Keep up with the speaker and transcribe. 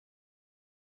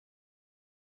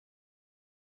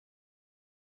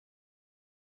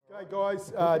Okay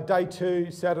guys, day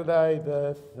 2, Saturday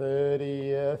the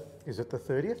 30th. Is it the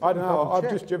 30th? I don't know, I've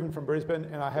just driven from Brisbane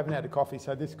and I haven't had a coffee,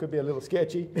 so this could be a little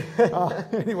sketchy.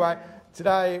 Anyway,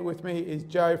 today with me is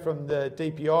Joe from the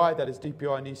DPI, that is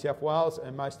DPI New South Wales,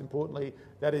 and most importantly,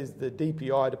 that is the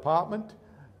DPI department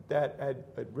that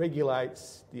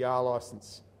regulates the R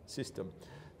licence system.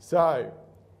 So,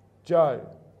 Joe,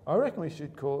 I reckon we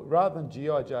should call, rather than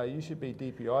GI Joe, you should be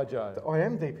DPI Joe. I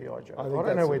am DPI Joe. I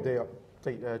don't know where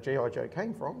GI Joe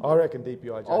came from. I reckon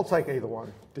DPI Joe. I'll take either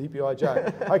one. DPI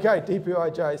Joe. Okay,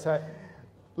 DPI Joe. So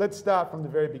let's start from the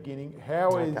very beginning.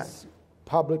 How is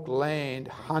public land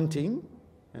hunting,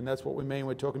 and that's what we mean,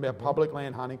 we're talking about public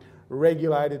land hunting,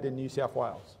 regulated in New South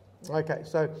Wales? Okay,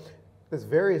 so there's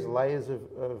various layers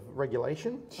of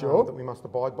regulation that we must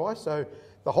abide by. So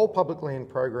the whole public land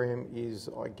program is,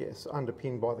 I guess,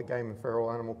 underpinned by the Game and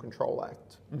Feral Animal Control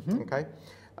Act. Okay.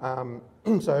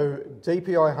 So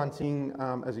DPI hunting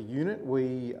as a unit,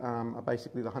 we are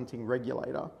basically the hunting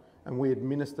regulator and we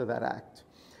administer that act.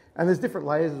 And there's different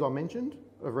layers, as I mentioned,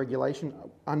 of regulation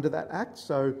under that act.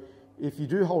 So if you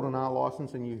do hold an R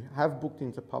licence and you have booked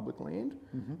into public land,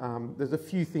 there's a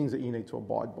few things that you need to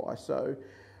abide by. So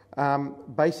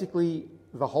basically,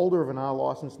 the holder of an R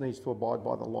licence needs to abide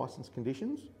by the licence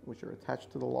conditions, which are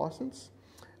attached to the licence.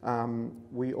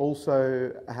 We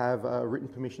also have a written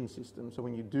permission system. So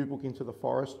when you do book into the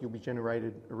forest, you'll be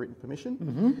generated a written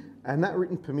permission. And that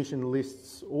written permission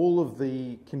lists all of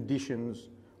the conditions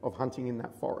of hunting in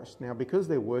that forest. Now, because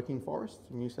they're working forests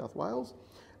in New South Wales,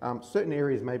 certain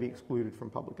areas may be excluded from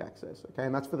public access, okay?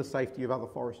 And that's for the safety of other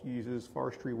forest users,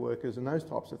 forestry workers, and those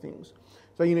types of things.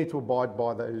 So you need to abide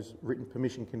by those written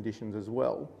permission conditions as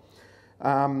well.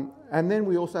 And then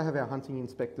we also have our hunting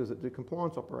inspectors that do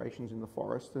compliance operations in the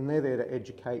forest, and they're there to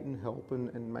educate and help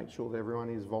and make sure that everyone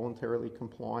is voluntarily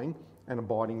complying and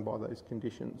abiding by those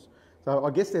conditions. So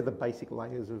I guess they're the basic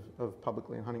layers of public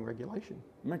land hunting regulation.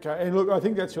 Okay, and look, I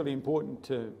think that's really important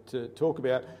to talk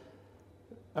about.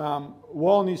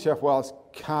 While New South Wales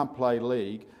can't play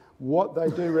league, what they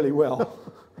do really well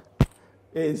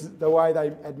is the way they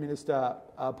administer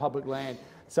public land.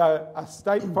 So a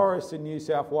state forest in New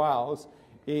South Wales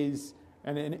is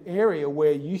an area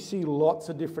where you see lots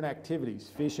of different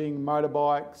activities, fishing,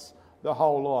 motorbikes, the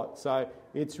whole lot. So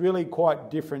it's really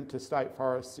quite different to state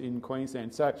forests in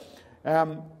Queensland. So,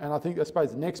 and I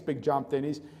suppose the next big jump then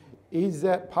is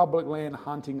that public land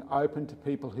hunting open to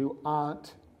people who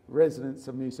aren't residents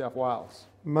of New South Wales?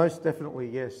 Most definitely,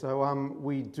 yes. So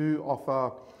we do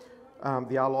offer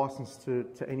the R licence to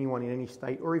anyone in any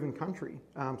state or even country.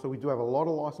 So we do have a lot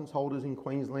of licence holders in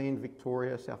Queensland,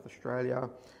 Victoria, South Australia,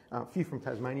 a few from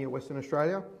Tasmania, Western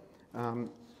Australia.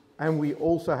 And we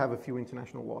also have a few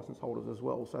international licence holders as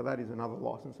well. So that is another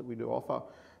licence that we do offer.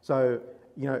 So,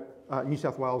 you know, New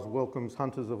South Wales welcomes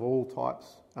hunters of all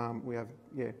types. We have,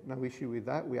 no issue with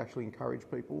that. We actually encourage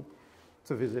people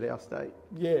to visit our state.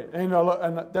 Yeah, and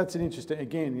that's an interesting,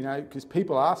 again, you know, because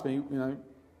people ask me, you know,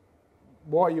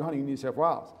 why are you hunting in New South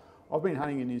Wales? I've been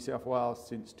hunting in New South Wales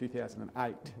since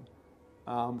 2008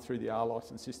 through the R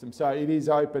licence system. So it is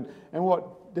open. And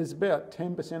there's about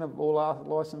 10% of all R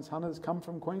licence hunters come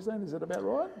from Queensland, is that about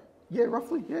right? Yeah,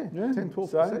 roughly, 10, 12%,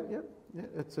 so, yeah,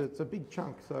 it's a big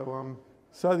chunk. So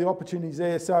so the opportunity's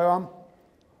there. So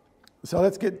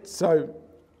let's get,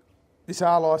 this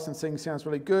R licensing sounds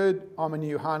really good. I'm a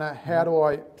new hunter. How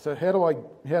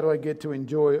do I get to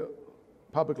enjoy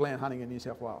public land hunting in New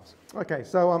South Wales? Okay,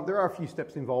 so there are a few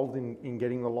steps involved in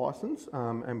getting the licence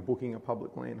and booking a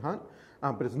public land hunt,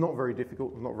 but it's not very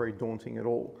difficult, not very daunting at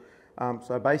all.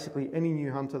 So basically, any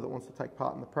new hunter that wants to take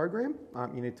part in the program,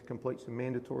 you need to complete some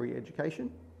mandatory education,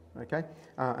 okay?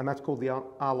 And that's called the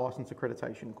R licence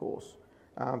accreditation course.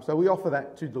 So we offer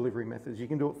that 2 delivery methods. You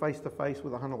can do it face-to-face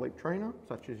with a Hunter Elite trainer,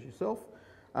 such as yourself,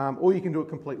 or you can do it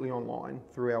completely online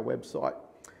through our website.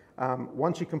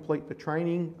 Once you complete the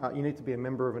training, you need to be a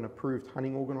member of an approved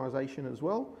hunting organisation as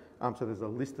well. So there's a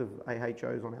list of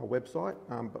AHOs on our website,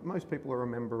 but most people are a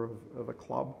member of a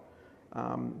club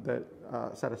that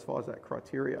satisfies that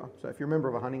criteria. So if you're a member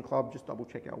of a hunting club, just double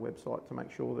check our website to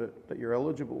make sure that you're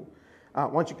eligible.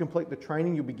 Once you complete the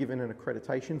training, you'll be given an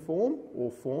accreditation form or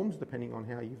forms, depending on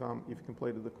how you've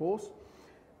completed the course.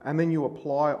 And then you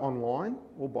apply online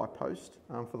or by post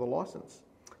for the licence.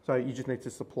 So you just need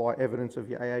to supply evidence of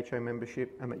your AHO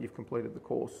membership and that you've completed the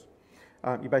course.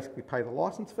 You basically pay the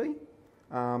licence fee,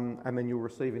 and then you'll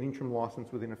receive an interim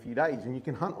licence within a few days, and you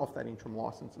can hunt off that interim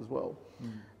licence as well.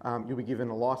 You'll be given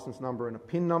a licence number and a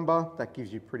PIN number. That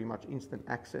gives you pretty much instant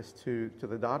access to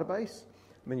the database.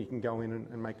 And then you can go in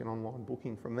and make an online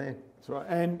booking from there. That's right.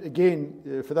 And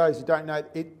again, for those who don't know,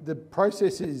 the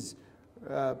process is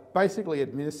basically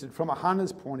administered from a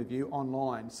hunter's point of view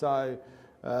online. So,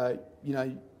 you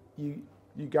know, you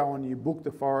go on, you book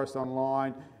the forest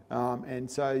online, and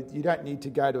so you don't need to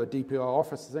go to a DPI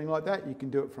office or something like that. You can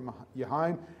do it from your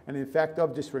home. And in fact,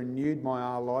 I've just renewed my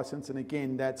R licence, and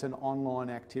again, that's an online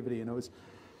activity, and it was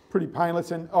pretty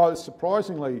painless. And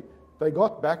surprisingly, they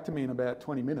got back to me in about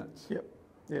 20 minutes. Yep.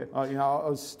 Yeah. You know, I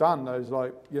was stunned. I was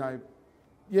like, you know,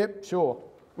 yep, sure.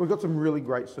 We've got some really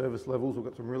great service levels. We've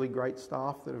got some really great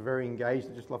staff that are very engaged,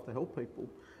 that just love to help people.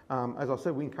 As I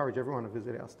said, we encourage everyone to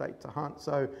visit our state to hunt.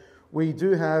 So we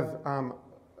do have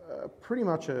pretty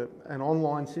much an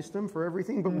online system for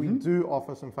everything, but we do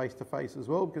offer some face-to-face as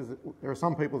well, because there are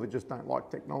some people that just don't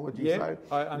like technology. Yeah,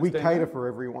 so we cater for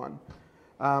everyone.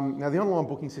 Now, the online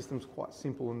booking system is quite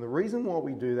simple, and the reason why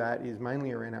we do that is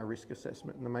mainly around our risk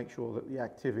assessment and to make sure that the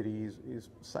activity is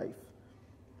safe.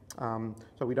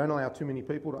 So we don't allow too many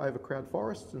people to overcrowd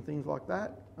forests and things like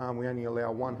that. We only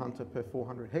allow one hunter per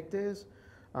 400 hectares.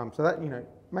 So that, you know,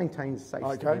 maintains safe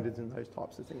standards and those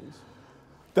types of things.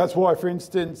 That's why, for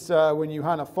instance, when you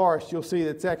hunt a forest, you'll see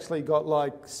it's actually got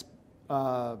like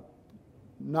hunter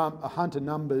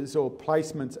numbers or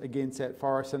placements against that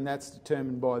forest, and that's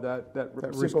determined by that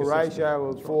reciprocal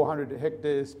ratio of 400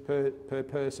 hectares per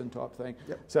person type thing.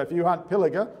 Yep. So if you hunt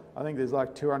Pilliga, I think there's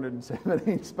like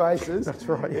 217 spaces. That's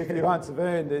right. If you hunt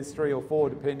Severn, there's 3 or 4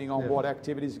 depending on what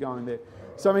activities are going there.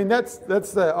 So I mean, that's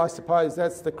the, I suppose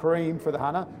that's the cream for the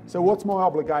hunter. So what's my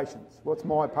obligations? What's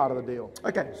my part of the deal?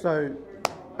 Okay, so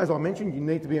as I mentioned, you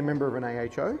need to be a member of an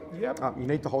AHO. Yep. You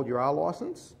need to hold your R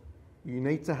licence. You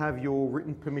need to have your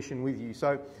written permission with you.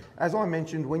 So, as I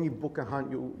mentioned, when you book a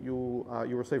hunt, you'll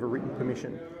receive a written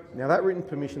permission. Now, that written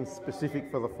permission is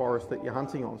specific for the forest that you're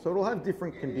hunting on. So it'll have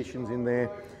different conditions in there,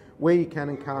 where you can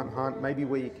and can't hunt, maybe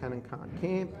where you can and can't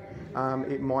camp.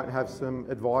 It might have some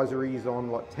advisories on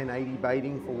like 1080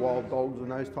 baiting for wild dogs and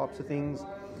those types of things.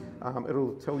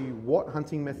 It'll tell you what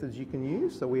hunting methods you can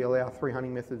use. So we allow 3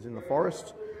 hunting methods in the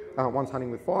forest. One's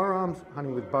hunting with firearms,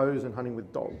 hunting with bows, and hunting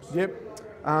with dogs. Yep.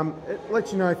 It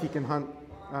lets you know if you can hunt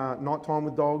nighttime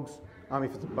with dogs,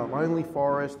 if it's a lonely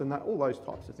forest, and all those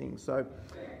types of things. So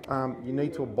you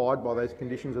need to abide by those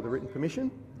conditions of the written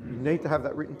permission. You need to have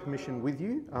that written permission with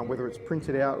you, whether it's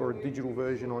printed out or a digital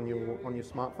version on your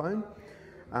smartphone.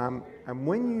 And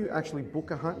when you actually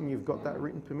book a hunt and you've got that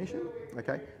written permission,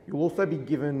 okay, you'll also be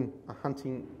given a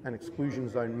hunting and exclusion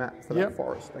zone map for that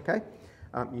forest, okay?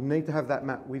 You need to have that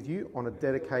map with you on a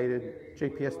dedicated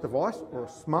GPS device or a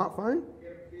smartphone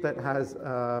that has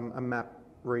a map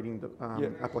reading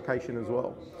application as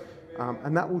well.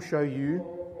 And that will show you,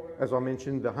 as I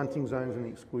mentioned, the hunting zones and the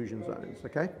exclusion zones,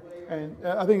 okay? And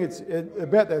I think it's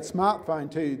about that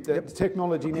smartphone too. The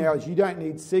technology now is you don't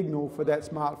need signal for that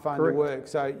smartphone to work.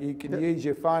 So you can use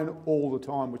your phone all the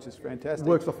time, which is fantastic. It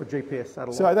works off a GPS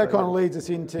satellite. So that kind of leads us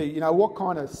into, you know, what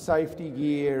kind of safety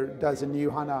gear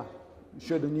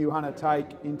should a new hunter take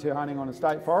into hunting on a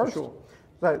state forest? Sure.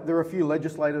 So there are a few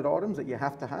legislated items that you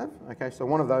have to have. Okay, so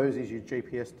one of those is your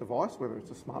GPS device, whether it's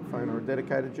a smartphone or a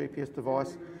dedicated GPS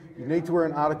device. You need to wear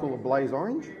an article of blaze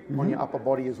orange on your upper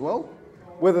body as well.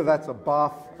 Whether that's a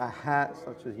buff, a hat,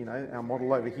 such as, you know, our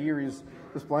model over here is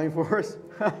displaying for us,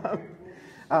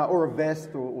 or a vest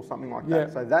or something like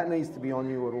that. So that needs to be on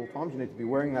you at all times. You need to be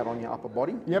wearing that on your upper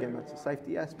body. Again, that's a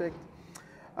safety aspect.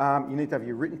 You need to have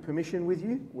your written permission with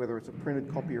you, whether it's a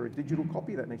printed copy or a digital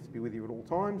copy. That needs to be with you at all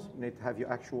times. You need to have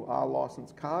your actual R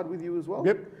licence card with you as well.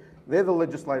 They're the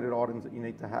legislated items that you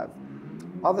need to have.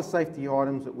 Other safety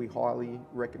items that we highly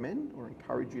recommend or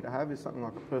encourage you to have is something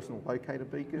like a personal locator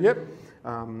beacon,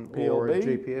 or a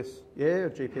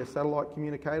GPS satellite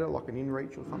communicator, like an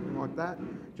InReach or something like that,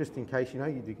 just in case, you know,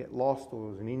 you do get lost or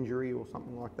there's an injury or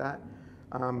something like that.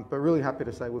 But really happy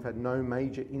to say we've had no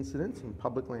major incidents in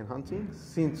public land hunting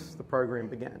since the program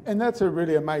began. And that's a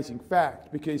really amazing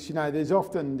fact, because, you know, there's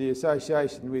often the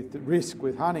association with the risk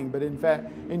with hunting, but in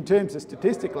fact, in terms of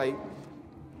statistically,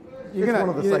 it's one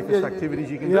of the safest activities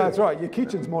you can do. Yeah, that's right. Your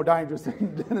kitchen's more dangerous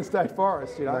than a state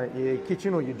forest, you know. Your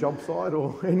kitchen or your job site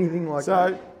or anything like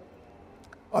that. So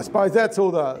I suppose that's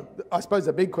all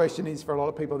the big question is for a lot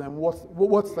of people then,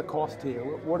 what's the cost here?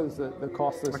 What is the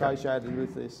cost associated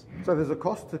with this? So there's a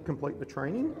cost to complete the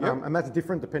training, and that's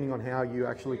different depending on how you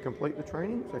actually complete the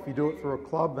training. So if you do it through a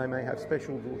club, they may have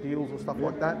special deals or stuff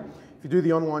like that. If you do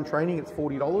the online training, it's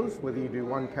 $40, whether you do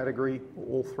one category or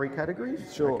all 3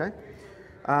 categories. Sure. Okay.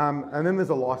 And then there's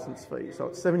a licence fee, so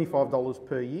it's $75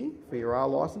 per year for your R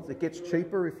licence. It gets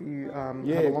cheaper if you have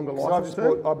a longer licence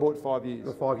term. I bought 5 years.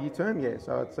 The 5-year term,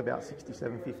 so it's about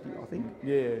 $67.50, I think.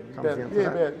 About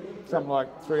something like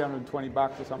 $320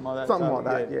 or something like that. Something like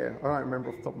that, I don't remember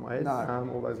off the top of my head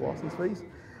all those licence fees.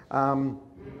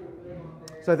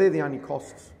 So they're the only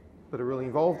costs that are really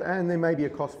involved, and there may be a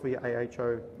cost for your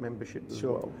AHO membership as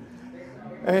well.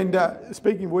 And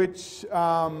speaking of which,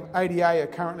 ADA are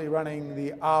currently running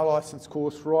the R licence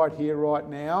course right here, right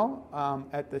now,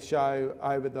 at the show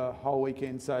over the whole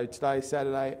weekend. So today,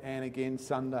 Saturday, and again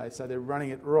Sunday. So they're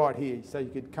running it right here. So you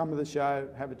could come to the show,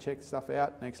 have a check stuff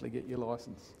out, and actually get your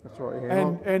licence. That's right.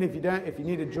 Yeah. And if you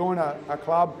need to join a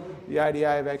club, the ADA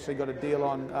have actually got a deal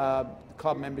on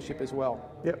club membership as well.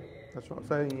 Yep, that's right.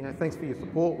 So thanks for your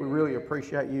support. We really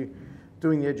appreciate you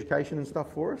doing the education and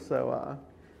stuff for us. So.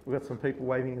 We've got some people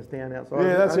waving us down outside.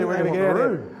 Yeah, that's it. We're going to get out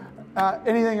of there.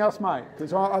 Anything else, mate?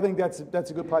 Because I think that's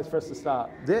a good place for us to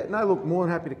start. Yeah, no, look, more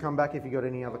than happy to come back if you've got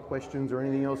any other questions or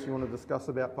anything else you want to discuss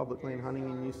about public land hunting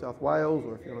in New South Wales,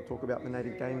 or if you want to talk about the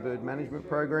Native Game Bird Management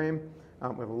Program. We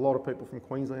have a lot of people from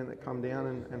Queensland that come down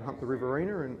and hunt the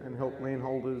Riverina and help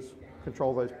landholders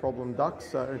control those problem ducks.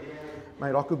 So,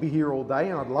 mate, I could be here all day,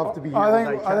 and I'd love to be here all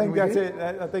day. I think that's it.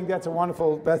 I think that's a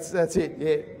wonderful. That's it.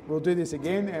 Yeah, we'll do this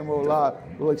again, and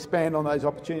we'll expand on those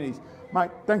opportunities, mate.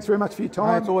 Thanks very much for your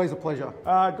time. It's always a pleasure,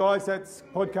 guys. That's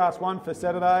podcast 1 for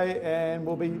Saturday, and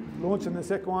we'll be launching the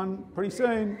second one pretty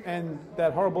soon. And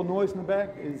that horrible noise in the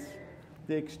back is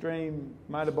the extreme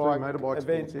motorbike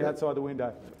event outside the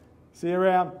window. See you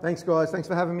around. Thanks, guys. Thanks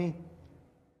for having me.